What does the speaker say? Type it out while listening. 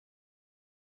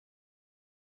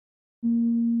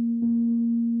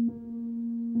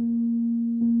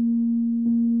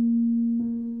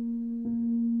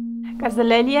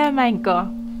Kasalehda mainko.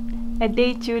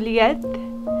 Ade Juliet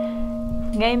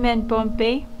ngay men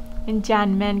Pohnpei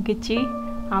injan men kecil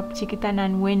ap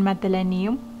cikitanan wen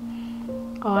matalanium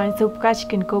on subkash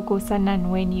kin koko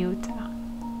sanan wen yuta.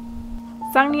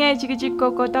 Sang niya cikicik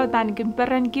koko tau tan kin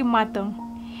peran ki matong.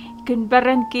 Kin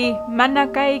peran ki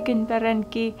manakai kin peran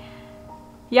ki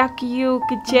yakyu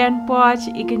kichen poch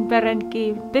ikin peran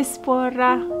ki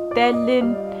bispora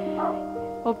telin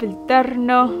opil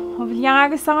terno opil yang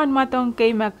aga sangan matong kay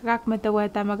magkak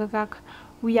matawata magkak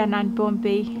wiyanan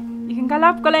Pohnpei ikin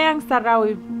kalap kola yang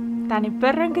sarawi tani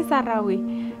peran ki sarawi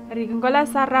ikin kola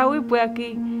sarawi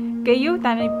buaki kayu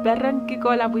tani peran ki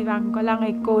kola buang kola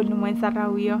ngai kol numan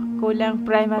sarawi yo kolang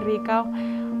primary kau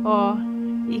o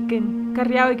ikin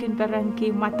karyau ikin peran ki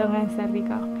matongan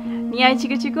sarikau niya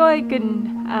chiko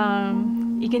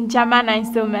ikin zaman ay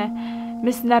sume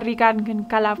misnarikan kin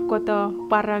kalap koto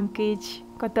parang kich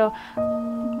koto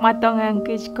matongan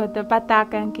kich koto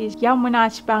patakan kich yang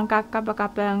menach bangkak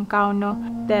kapang kauno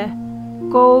te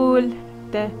kol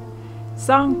te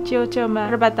song chocho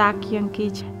ma rebatak yang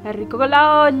kich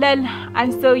rikola lel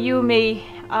anso you may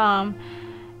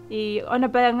I ona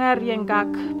pangar yang kak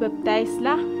baptize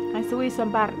la anso we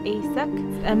sambar esak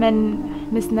amen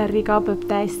misnarika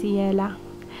baptize yela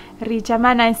ri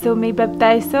chaman anso may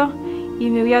baptize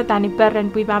imiuyaw tani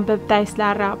peran pwihn baptize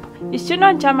la rap.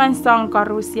 Ischunon chaman song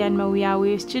karusian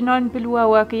mawiawi. Ischunon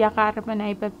pilwawa kaya karapan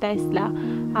ay baptize la.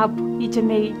 Ap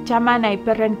ichame chaman ay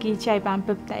peran ki chay ban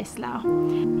baptize la.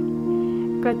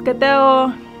 Kat katao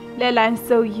lelan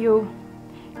so you.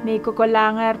 May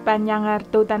kukulangar panyangar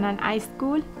tutanan high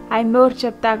school. Ay Mour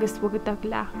chaptagas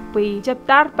wagatagla. Pwih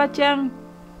chaptar pa chang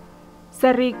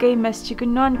sari kay mas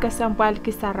chikunon kasampal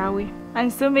kisarawi.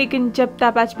 Ang sumikin chapta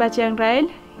pachang rail.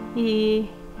 I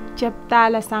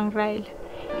chapta la sang rail.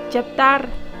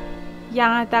 Chaptar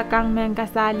yang atakang mehn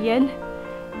kasahliel.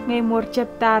 Ngay Mour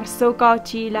chaptar so kau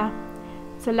chila.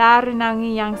 Salar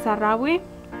nangi yang sarawi.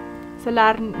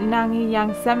 Salar nangi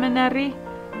yang seminary.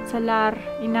 Salar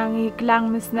inangi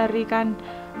klang misnari kan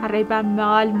areba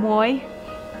mal moy.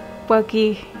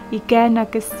 Pagi ikan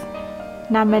akis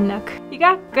namenak.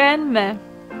 Ika kan me.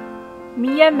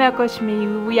 Mia me kosh mi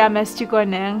wia mes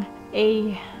chikoneng.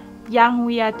 Yang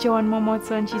wia John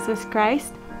momotson Sises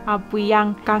Krais apu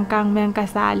yang kangkang mehn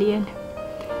kasahliel.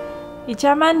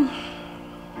 Ichaman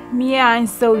mia an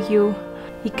so you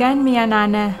ikan mia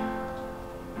nana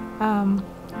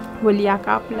wulia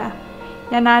kapla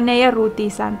yanana ya ruti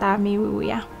santa mi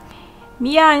wia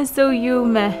mia an so you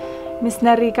me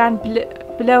misnarikan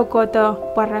blau koto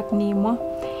parak nimo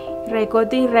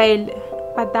rekoti rail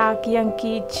patak yang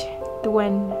kich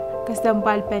tuan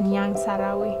kasempal penyang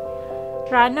sarawi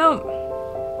Rano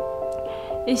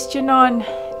ischunon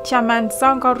chaman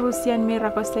sangka Rusian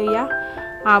mirakosaya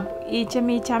ab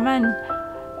ichami chaman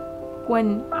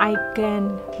when I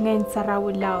can ngen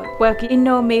sarawi laud waki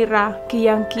ino mira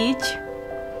kiyang kich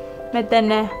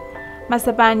metene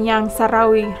masaban yang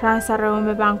sarawi ran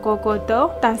sarawi mebangko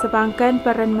koto tan sebangkan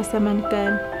peran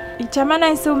masamankan ichaman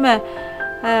ay sume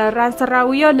ran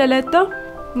sarawi yo leleto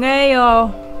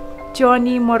ngayo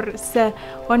Johnny Mour se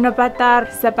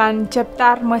onapatar saban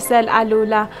chaptar masal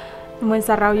alula mun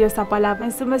saraw yo sa palab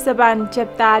sume saban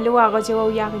chapta alua ko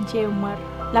jaw yakin chemar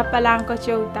la palang ko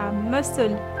jaw ta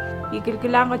masul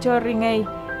ikilkilang ko jaw ringay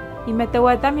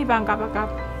imetawata mi bang kapakap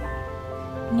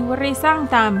ni warisang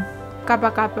tam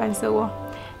kapakapan so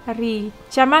ri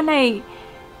chamanay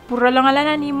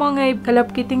puralangalanan imo ngay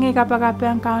kalap kiting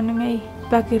kapakapan kaon ngay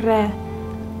bakire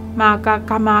maka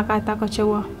kamakata ko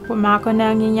jaw pumako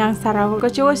na yang saraw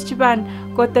ko jaw chiban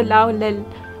ko talaw lel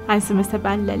an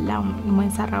sumasaban lalang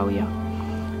naman saraw yo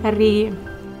ri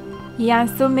yang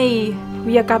sumi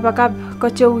wiya kapakap ko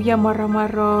jaw ya moro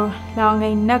law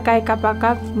ngay na kay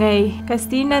kapakap ngay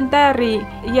kastinan tari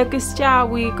ya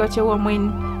kischawi ko jaw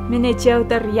min minechel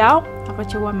teriaw ako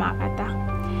jaw makata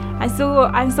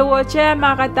anso wache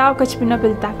makata ko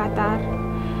chpinapilta katar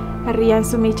ri yang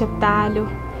sumi chaptalo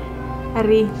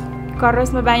ri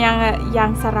Koros mabayang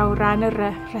yang saraw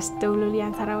runner rastulul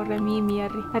yang saraw ramimi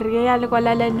ari ya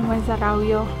lalal naman saraw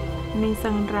yo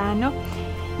minsang rano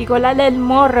ikolalal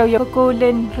moro yo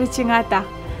kulen richingata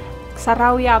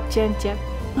saraw ya abchenche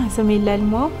sumilal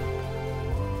mo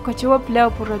kocho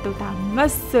plau puro ta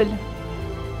masul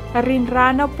arin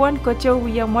rano pon kocho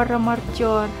ya moro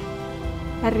marchor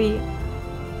ari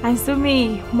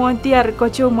ansumi montiar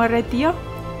kocho maratio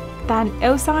tan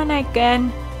eusangan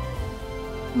ikan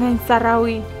ngan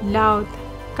sarawi laud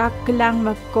kaklang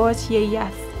magkos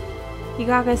yeyas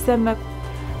ikakasemak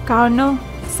kauno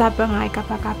sabang ay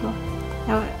kapakapo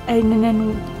ay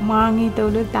nanan mangi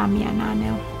tolo tami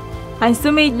ananaw ang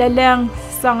sumi lalang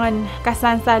songan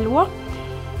kasan salwo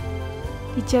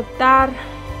iceptar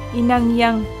inang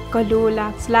yang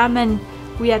koluhla selaman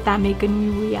wiya tame kan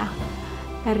wiya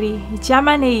hari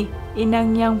zaman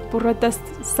inang yang purotas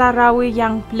sarawi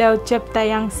yang beliau cepta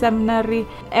yang sebenarnya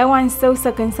ewan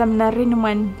sausakan sebenarnya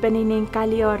numan penining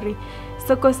kaliori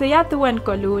soko saya tuan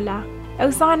koluhla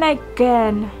songan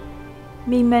kan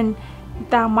mimen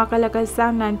ta mwakelekel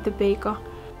sanan tebeko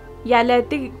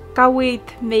yaleti kawit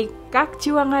may kak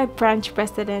juang ay branch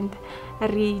president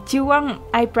ari juang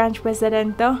ay branch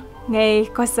president to ngay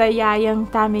kasayayang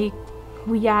tami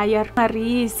wiyayar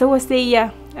ari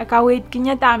sawasaya kawit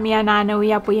kinya tami anana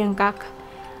wiya po yung kak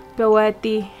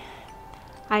pwati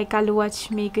ay kaluwach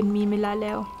may kan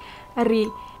mimilaleo ari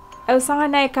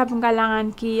sangan ay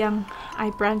kapangkalangan kiyang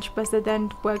ay branch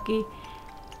president pwaki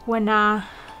wana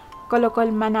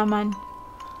kolokol manaman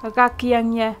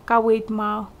kakiyang niya kawit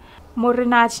mau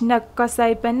Morinach na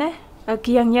kasay pa na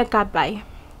kiyang niya kapay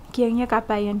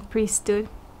ang priesthood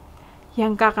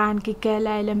yang kakaan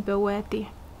kikela ilang pwati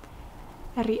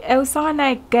ari sangan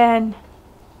ay kan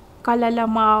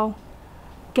kalalamaw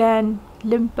kan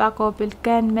limpa kopil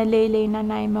kan mehlel na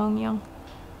naimong yung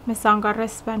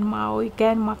masangkaras pan mau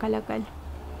kan mwakelekel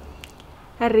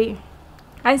ari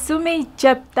ay sumi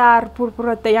chaptar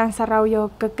purpurota yang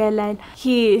sarawyo kakelal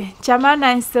hi chaman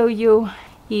ang soyu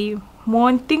hi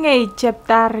monting ay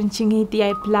chaptar chingiti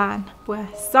ay plan pues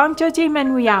song choji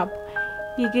men wiyab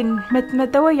igin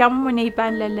metmetawa yam munay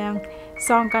panlalang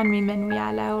song kan mi men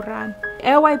wiyala uran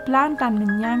ay plan kan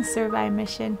menyang survey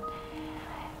mission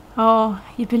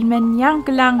ipil menyang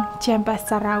kelang chempas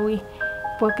sarawi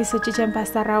porque so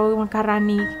chempas sarawi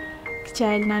makarani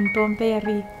kecil nan Pohnpei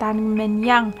ri tan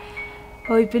menyang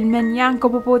ipil menyang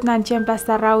kopopot nan chempas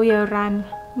sarawi uran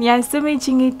Niyan sumi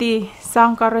chingiti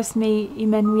sang karos may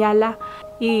imen wiyala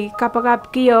I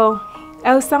kapagap kiyo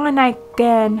sangan ay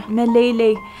ken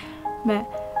mehlel me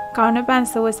kaunapan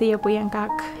sawas iya po yung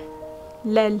kak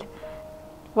lel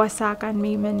wasakan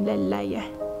may mehlel laya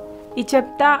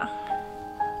icepta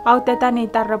autatan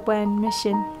itarapuan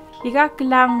mission ikak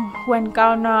lang wen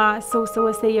kauna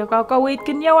sawas iya kawit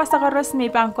kanya wasakaros may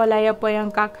pangkolaya po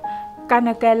yung kak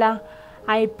kanakela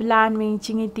ay plan may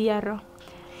chingiti aro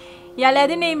Yala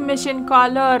din ay mission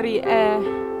color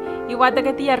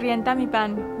iwadagati arienta mi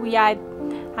pan wiya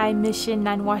ay mission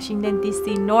nan Washington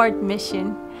DC North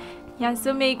mission. Yan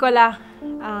sumay ko la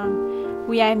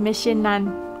wiya mission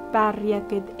nan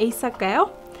pariakit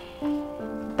isakayo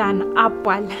tan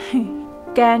apwal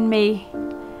kan may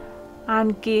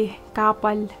anki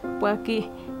kapal pwaki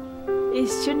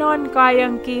ischunon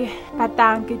kayang ki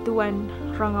patang kituan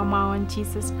Rangamawan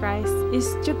Jesus Krais.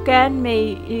 Ischukan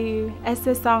may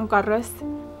esesang karos.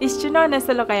 Ischunon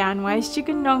esalokayan way.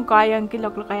 Ischukan kayang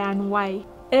kiloklokayan way.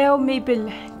 May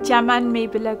bil chaman may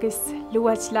bilagis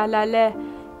luwach lalale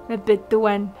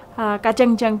mabituan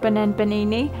kacang-cang panan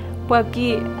panini.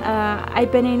 Pwaki ay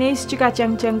panini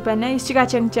ischukacang-cang panan.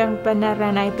 Ischukacang-cang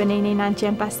panaran ay panini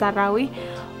nandiyan pasarawi.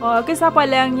 Kisa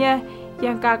palang niya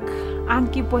yang kak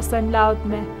anki Pwoson laut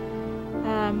me.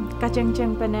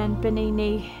 Kacang-cang panan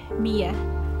panini miya.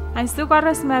 Ang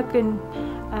sukaros makin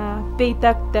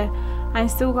petakta. Ang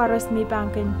sukaros mi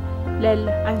pangkin lel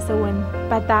ang sawan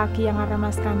pataki yang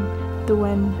aramaskan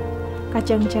tuan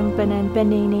kacang-cang panan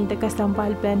panini da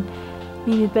kasampal pen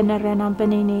mimi panaran ang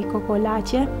panini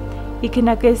kokolache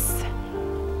ikinagis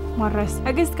maras.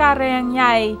 Agis karayang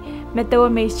yay metawa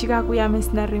may ischigak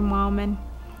uyamis na rimaman.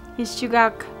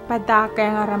 Ischigak pataka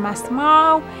yang aramas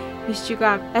mau.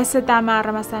 Ischigak esatama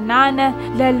aramasanana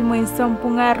lel mo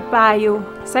insompungar payo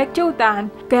sa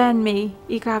chutan kan may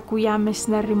ikakuyamis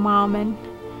na rimaman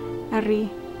ari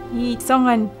i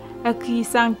songan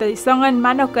akisang ta songan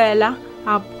mwakelekel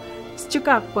ap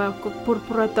ischigak pa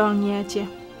purpurotong niya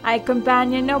ay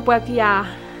companion no pa kya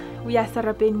wiya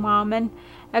serepein maman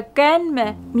akan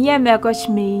me miya me kosh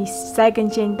me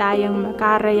second chain tayang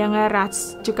makara yang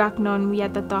rats ischigak non wiya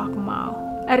tatok mau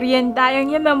Arian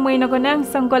tayang niya mamuin ako ng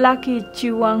sangkolaki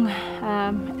juang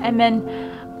emen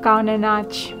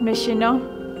kaunanach missiono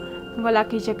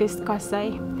sangkolaki chakis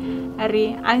kasay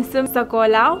ari ansum sa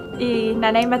kolaw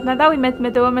nanay matmataw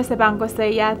imetmetawa sa bangko sa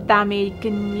iya tami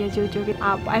kanya jojo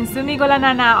ansumi ko lang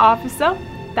na officer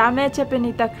tami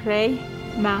chapinita kray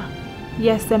ma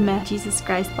yeseme Jesus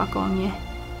Krais pakong niya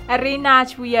ari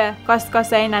nach wiya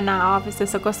koskosay na officer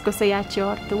sa koskosay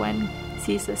achor tuwan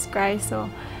Sises Krais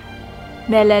so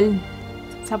mehlel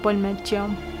sapon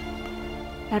medjom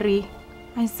ari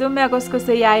ang sume akos ko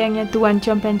sa yayang niya tuwan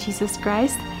chompen Jesus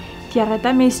Krais tiara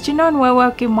tamis chinon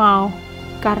mwawaki mau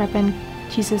karapen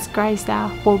Jesus Krais da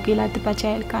pokila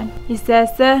tepachelkan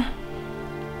isese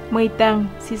muitang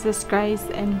Sises Krais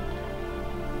and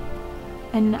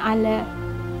en alle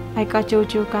ay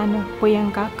kachocho kano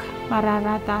pwehn kak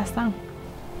mararatasang.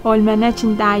 Ol mana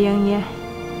cintayang ye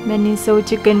menin so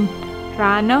chicken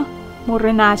rano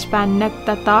murinach pan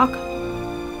nagtatak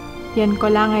yan ko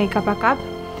lang ay kapakap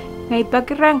ngay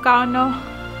pagkirang kano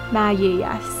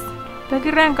mayeyas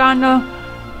pagkirang kano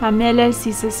mehlel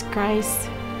Sises Krais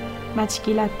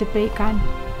machkilat tepekan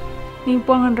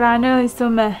Imwin rano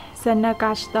isume sana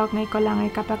kasdo ngay ko lang ay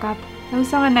kapakap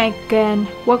usangan ay ken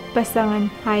wag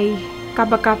pasangan ay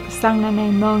kapakap sang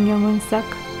nanay mong yung unsak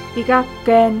ikak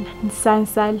ken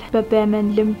sansal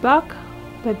pepemen limpak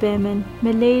pepemen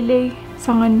mehlel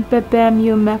sangan pepem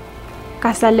yumek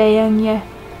kasalehda ye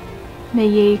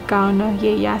meye kauno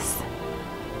yeyas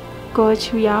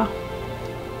coach ya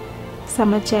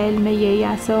sama child meye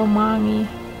so mangi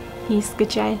his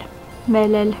child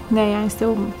mehlel ngayon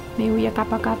so me uya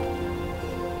kapakap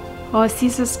o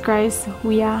Sises Krais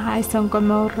uya ay song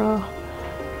komoro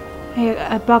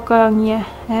apakang ye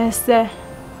ese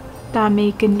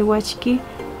dami kin laudki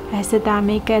ese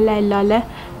dami kelele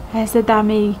ese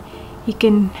dami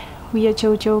ikin uya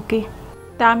chochoki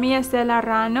dami ese la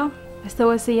rano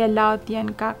so se ya laudki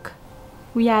kak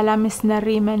uya la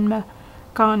misnarimen me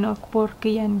kano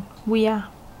porque yan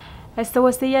uya so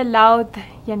se ya laud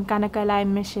yan kanakalay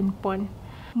mission pon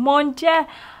monche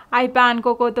ay ban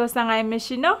kokoto sang ay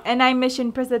mission no and ay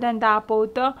mission president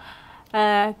apoto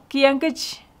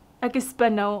kiangkich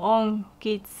akispano ong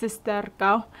kit sister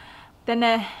ka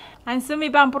tene an sumi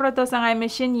ban proto sang ay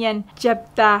mission yan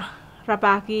chapta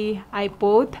rapaki ay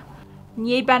pot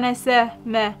nye banase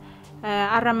me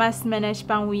aramas manage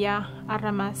panguya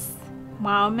aramas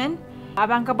maumen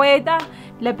abang kapoyeta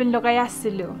lepin lokaya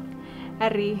silu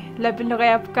ari lepin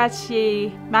lokaya kachi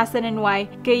masanen wai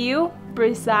ku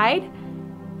preside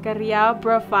karya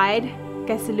provide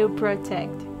kasilu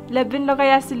protect lepin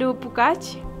lokaya silu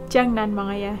pukach jangnan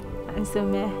mga ya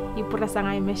ansume ipura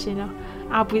sangay mission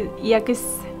apu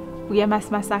yakis uya mas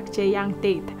masak yang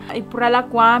date ipura la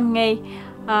kwam ngay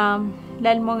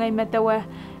lal mo ngay matawa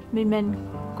mimen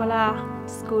kola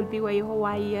school biway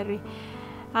Hawaii ari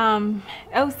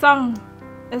song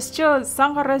escho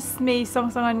sangkaras may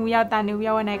song-songan uya tani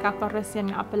uya wanay kakaras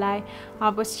yan apply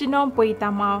abos chinom po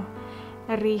itamaw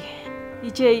ari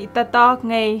iche itatak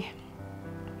ngay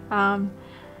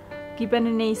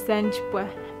kipananasan chpa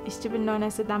istipin no na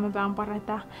sa dama bang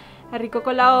parata ari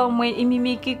kokolao mo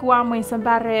imimiki kwa mo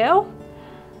sambareo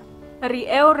ari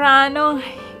rano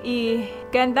i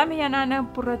ganda mi yanana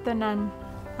puratanan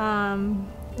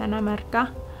nana marka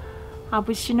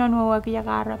abusinon mo wag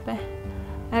yakarape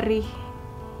ari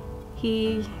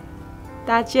hi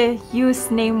tache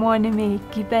use name one me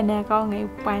kipene ka ngay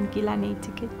pan kilani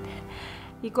ticket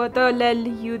ikoto lel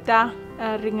yuta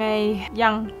ringay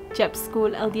yang chep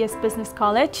school LDS Business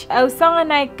College au sanga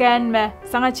nai ken me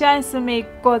sanga chance me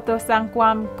koto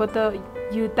sangkwam koto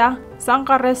yuta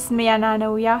sangkares me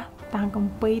yanana uya tangkam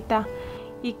peita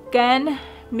ikan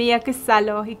me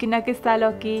yakisalo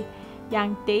ikinakisalo ki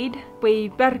yang date pway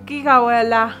perki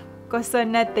kawala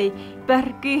kosonate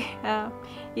perki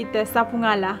ite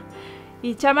sapungala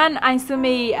ichaman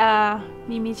aisumi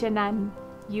mimichanan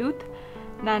youth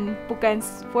nan bukan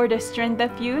for the strength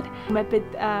of youth mapit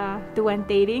tuan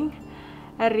dating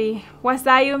ari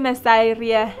wasayu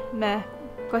mesairia me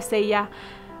koseya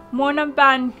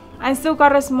monampan ansu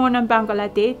karas monampan kola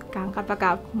date kang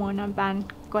kapakap monampan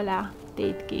kola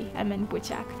date ki amen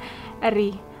puchak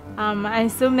ari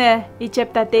ansume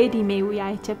ichepta date me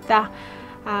uya ichepta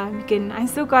bikin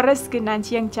ansu karas kinan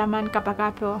chiang chaman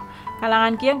kapakapo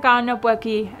kalangan kiang kaano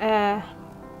pwaki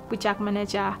puchak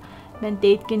manager men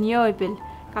date kinyo ipil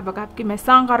kapakap ki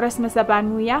mesang karas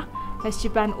masaban uya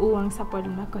esipan uang sapol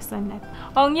makosanat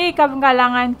ongi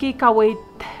kalangan ki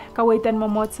kawaitan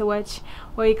momot sawach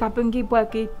oi kapengki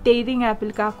pwaki dating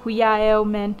apil ka kuya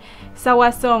emen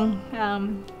sawasong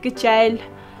kichail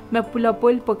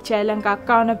pwulopwul pokchailan ka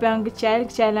kauna pang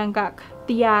kichailan ka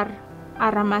tiar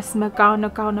aramas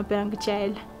kauna pang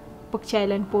kichail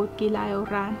pokchailan pot kilayo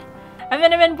ran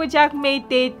amen puchak may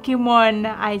date kimon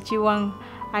ay chiwang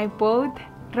ay pot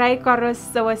rai karos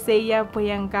sawaseya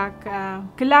pwehn kak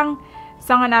kelang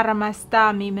sangan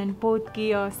aramasta mimen pot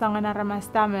ki o sangan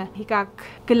aramasta me hikak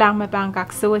kelang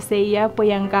mapangkak sawaseya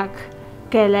pwehn kak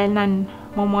kelenan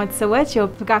mwomwohdiso o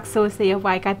kak sawaseya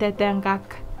wai kateteng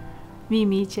kak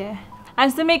mimiche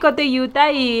ansumi kote yuta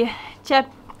I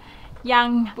chep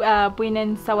yang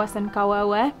pwehn sawasan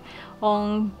kawawa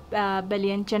ong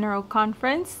Balian General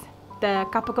Conference the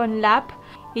kapakon lab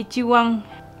ichiwang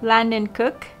Juliet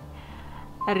Cook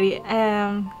ari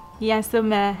yan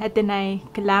sume etenay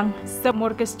kelang sa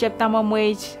murkes chep tama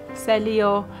mwej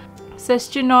salio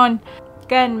sestionon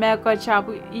ken me ko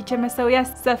chabu iche me soya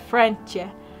sa French.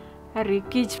 Ari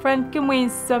kich French ki mwin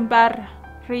sambar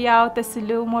riau ta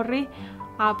sulu mori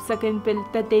ap sakin pil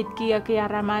ta date ki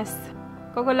ramas.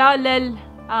 Kokolau lel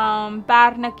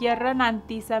par na kiara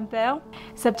nanti sampel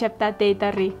subchapta date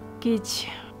ari kich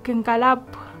kenkalap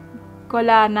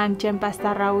kola nan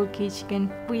pastarau kich ken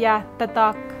puya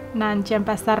tatak nan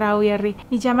pastarau yari.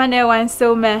 Ni jaman ewan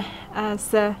so me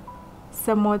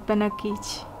sa mod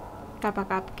panakich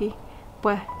kapakapki.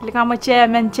 Pues lekamo che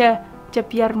men che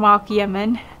pier mwaki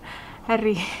emen.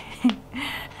 Hari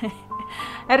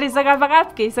hari sa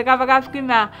kapakapki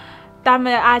ma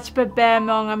tame ach pepe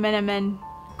mong emen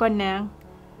koneng.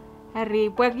 Hari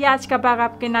pues yach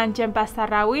kapakapki nan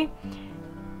pastarawi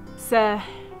sa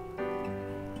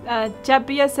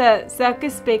chapia sa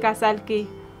kispe kasalki.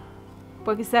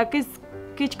 Porque sa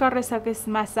kich corre sa kis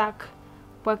masak.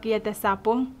 Porque yate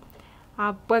sapong.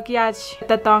 Porque yach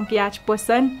tatong yach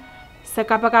Pwoson. Sa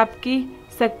kapakapki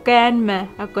sa ken me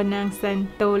ako nang san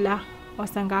tola o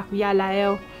sanggak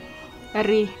yalaeo.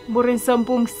 Ari burin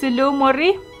sompung silu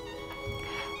mori.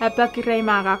 Apakiray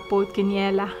makakpot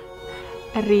kinyela.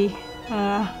 Ari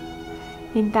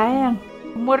hintayang.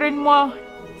 Murin mo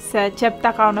sa chapta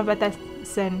ka na batas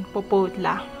san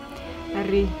popotla.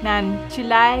 Ari nan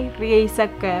July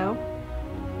riisak ko.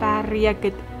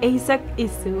 Pariakit isak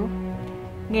isu.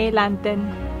 Ngaylanten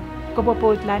ko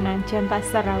popotla nan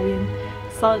Sarawin,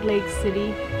 Salt Lake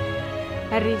City.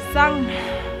 Ari sang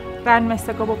ran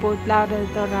masa ko popotla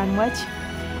do ran wach.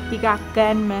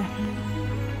 Igakan me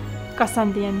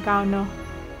kasandian kauno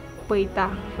puita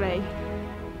rey.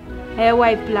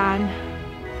 Eway plan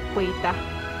puita.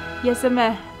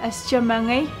 Yasame as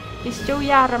chamangay isjo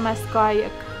yara mas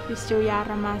kayak isjo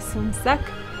yara mas sunsak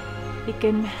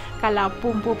ikin kala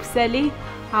pumpup seli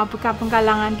buka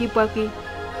pengkalangan ki pagi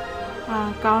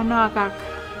kauno akak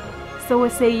so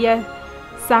saya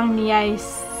sang niai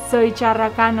so cara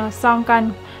kano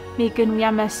sangkan mikin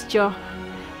yamasjo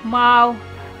mau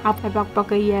apa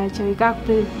pakai ya cewek kak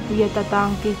ya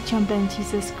tatang ki champion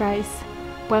Sises Krais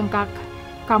pengkak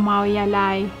kamau ya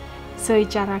lai so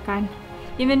cara kan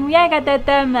Imwin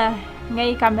kata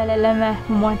ngay kasalehda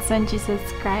mwomwohdiso Sises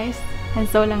Krais and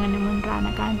Souleng Imwin Rahn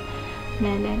Akan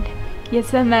mehlel.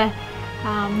 Yasama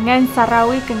ngan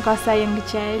sarawi kan kasayang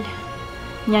child.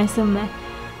 Yasama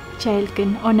child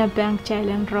kan ona bank child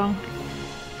and wrong.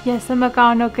 Yasama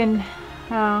kauno kan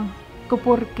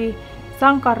kupurki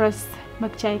sangkaras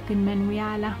magchay kan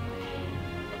menwiala.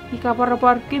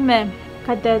 Ikaparapurki me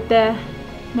kadada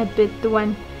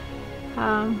nabituan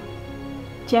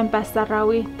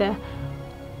sarawi ta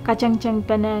kacang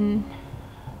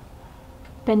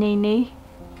penene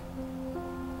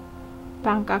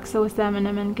pangkak so sama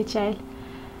naman kecil.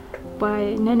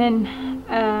 Pai nenen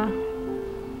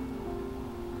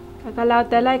kalau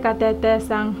telai kata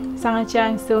sang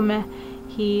acang sume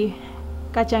hi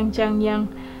kacang yang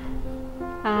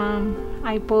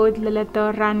iPod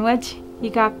lelato ranwaj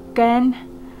ikakan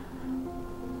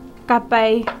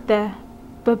kapai te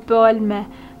bebol me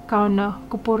kauno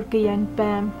kupurki yan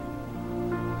pam.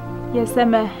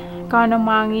 Yasame kauno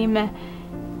mangi me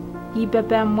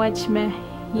ibebem wach me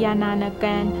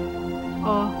yananakan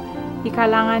o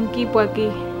ikalangan ki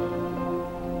pwaki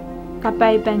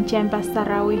kapay pencen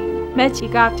pastarawi. Mech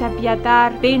ikak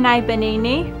chapiatar pinay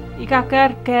penene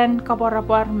ikakar ken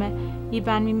koapwoaroapwoar me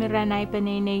iban mimiranay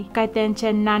penene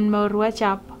kaitenchen nan Mour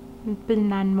wachap pil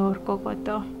nan Mour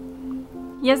kokoto.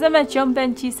 Yasame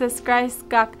chompen Sises Krais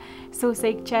kak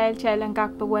susik child ang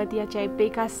kak pwat ya chay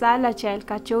pikasal a child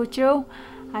kachocho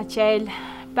a child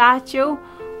pacho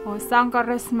o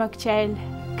sangkaras mag child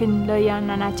kinloyan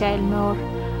na child Mour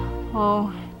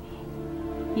o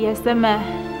yasame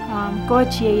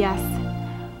kochiyas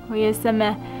o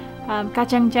yasame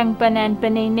kacang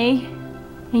penene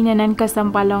inanan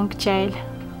kasampalong child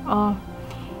o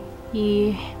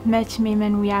i match me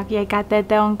men wiyak ya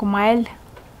katete on kumail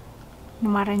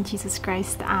Numaran Sises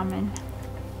Krais. Amen.